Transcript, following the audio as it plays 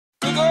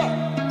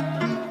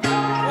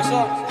Hey,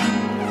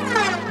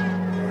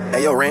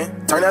 yo,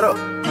 Ren, turn that up.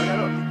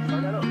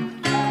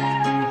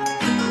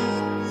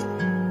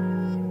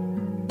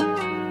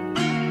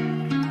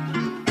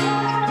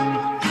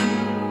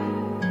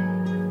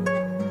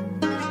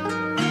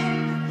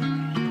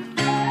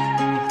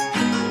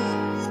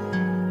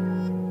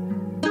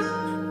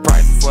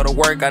 Price for the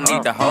work, I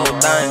need the whole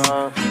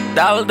thing.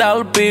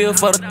 Dollar bill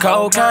for the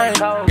cocaine.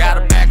 Got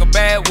a bag of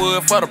bad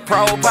wood for the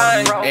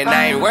propane. And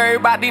I ain't worried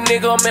about these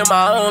niggas, I'm in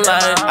my own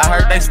lane. I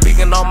heard they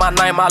speaking on my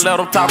name, I let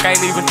them talk,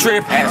 ain't even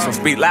trip. Ask them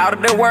speak louder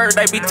than words,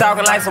 they be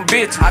talking like some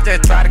bitch. I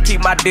just try to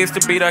keep my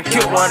distance, be done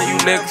killed one of you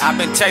niggas. I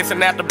been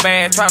chasing after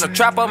band, trying to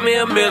trap up me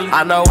a million.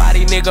 I know why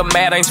these niggas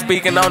mad, ain't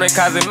speaking on it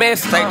cause it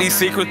messy. Take these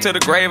secrets to the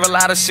grave, a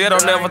lot of shit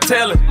I'll never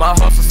tell it. My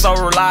hustle so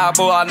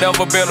reliable, I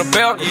never been a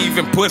belt. You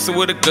even pussy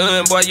with a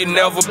gun, boy, you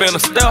never been a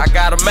step. I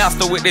got a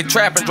master with that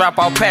trapping, drop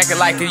off packing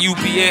like a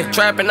UPS.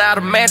 Trapping out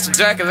of mansion,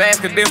 junkies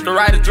asking if the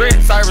right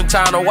address. Serving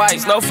China white,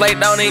 snowflake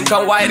don't even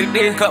come white it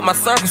did. Cut my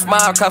circle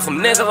smile, cause some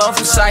niggas on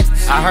some shites.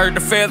 I heard the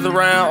feds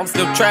around, I'm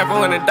still trapping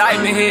when the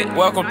indictment hit.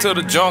 Welcome to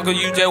the jungle,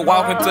 you just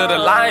walking to the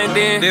lion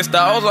den. This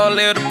the ozone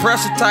layer, the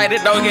pressure tight,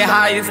 it don't get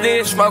high as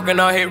this. Smoking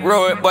on hit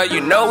road, but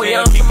you know we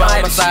on keep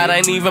on the side,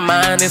 ain't even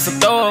mine, it's a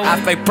throwaway.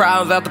 I fake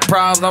problems after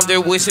problems, I'm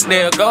just wishing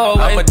they'll go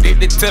away. I'm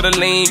addicted to the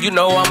lean, you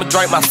know I'ma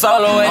drink my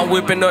solo away. I'm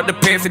whipping up the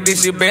Pepsi,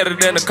 this shit better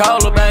than the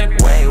cola, baby.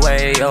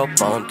 Way up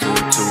on too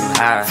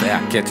high. Say I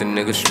catch a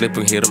nigga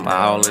slipping, hit him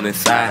all in his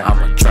side.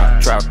 I'ma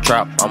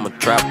trap, I'ma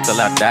trap till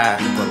I die.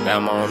 Put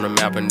them on the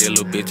map and these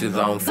little bitches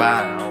on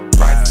fire.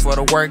 Price for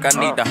the work, I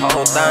need the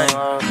whole thing.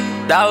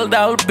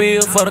 Dollar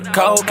bill for the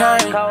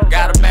cocaine.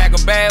 Got a bag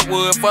of bad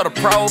wood for the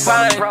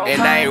propane.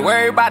 And I ain't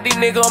worried about these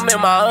niggas, I'm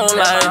in my own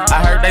lane.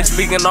 I heard they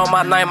speaking on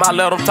my name, I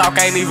let them talk,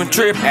 ain't even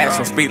trip. Ask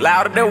them speak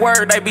louder than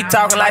words, they be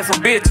talking like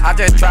some bitch. I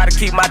just try to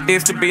keep my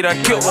distance, be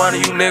done killed one of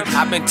you niggas.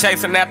 I been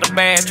chasing after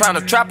band, trying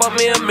to trap up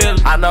me a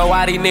million. I know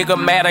why these niggas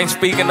mad, ain't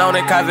speaking on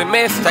it cause it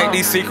messy. Take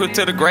these secrets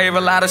to the grave,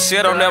 a lot of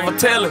shit I'll never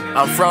tell it.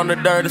 I'm from the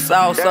dirty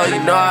south, so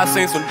you know I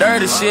seen some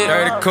dirty shit.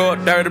 Dirty cook,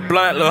 dirty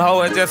blunt, little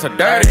hoe is just a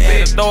dirty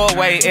bitch.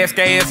 Throwaway,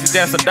 SKS is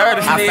just a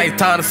dirty shit. I say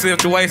time the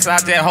situation, I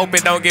just hope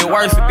it don't get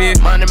worse than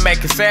this. Money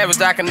making savage,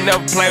 I can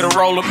never play the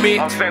role of bitch.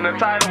 I'm sending a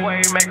title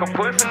way, make a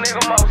pussy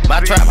nigga most. My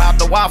trap out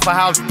the Waffle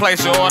House,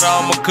 place your order,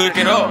 I'ma cook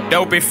it up.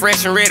 Dope be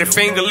fresh and ready,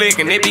 finger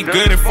licking, it be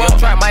good and fuck.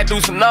 Trap might do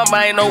some number,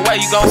 ain't no way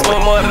you gon'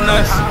 score more than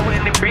us.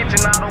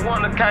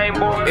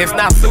 It's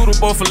not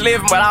suitable for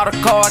living, but all the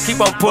cars keep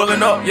on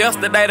pulling up.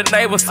 Yesterday the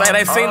neighbors say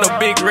they seen a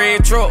big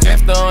red truck.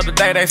 Just the other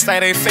day they say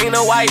they seen a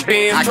white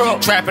Benz truck. I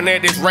keep trapping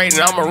at this rate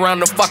and I'ma run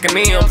the fucking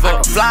M's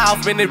up. Fly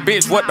off in this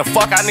bitch, what the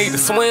fuck I need to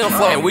swim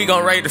for? And we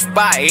gon' raid the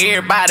spot,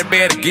 everybody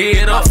better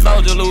get up.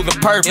 Soldier losing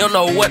purpose, you don't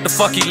know what the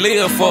fuck he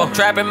live for.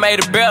 Trapping made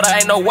it better,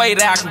 ain't no way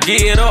that I can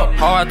get up.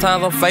 Hard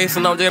times I'm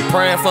facing, I'm just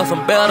praying for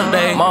some better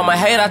days. Mama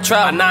hate I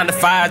trap, 9 to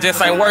 5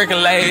 just ain't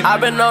working late. I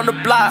been on the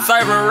block,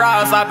 serving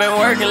raws, I been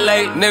working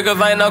late.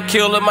 Niggas ain't no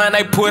killer, man,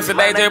 they pussy,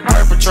 they just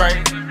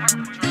perpetrate.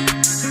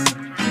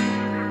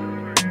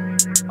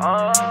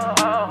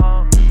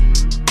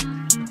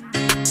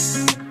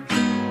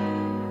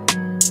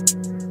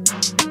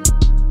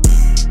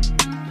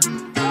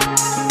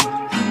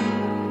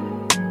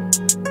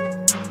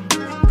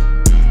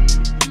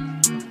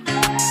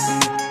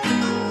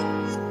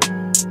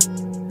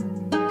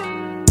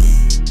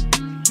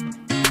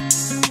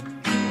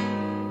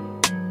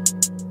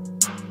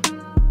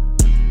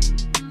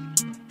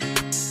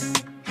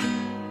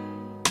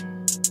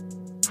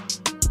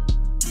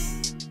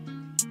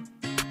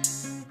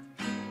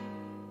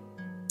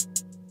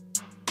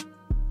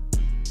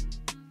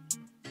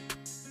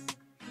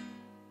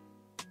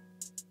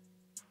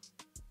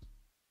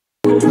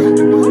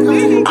 Right.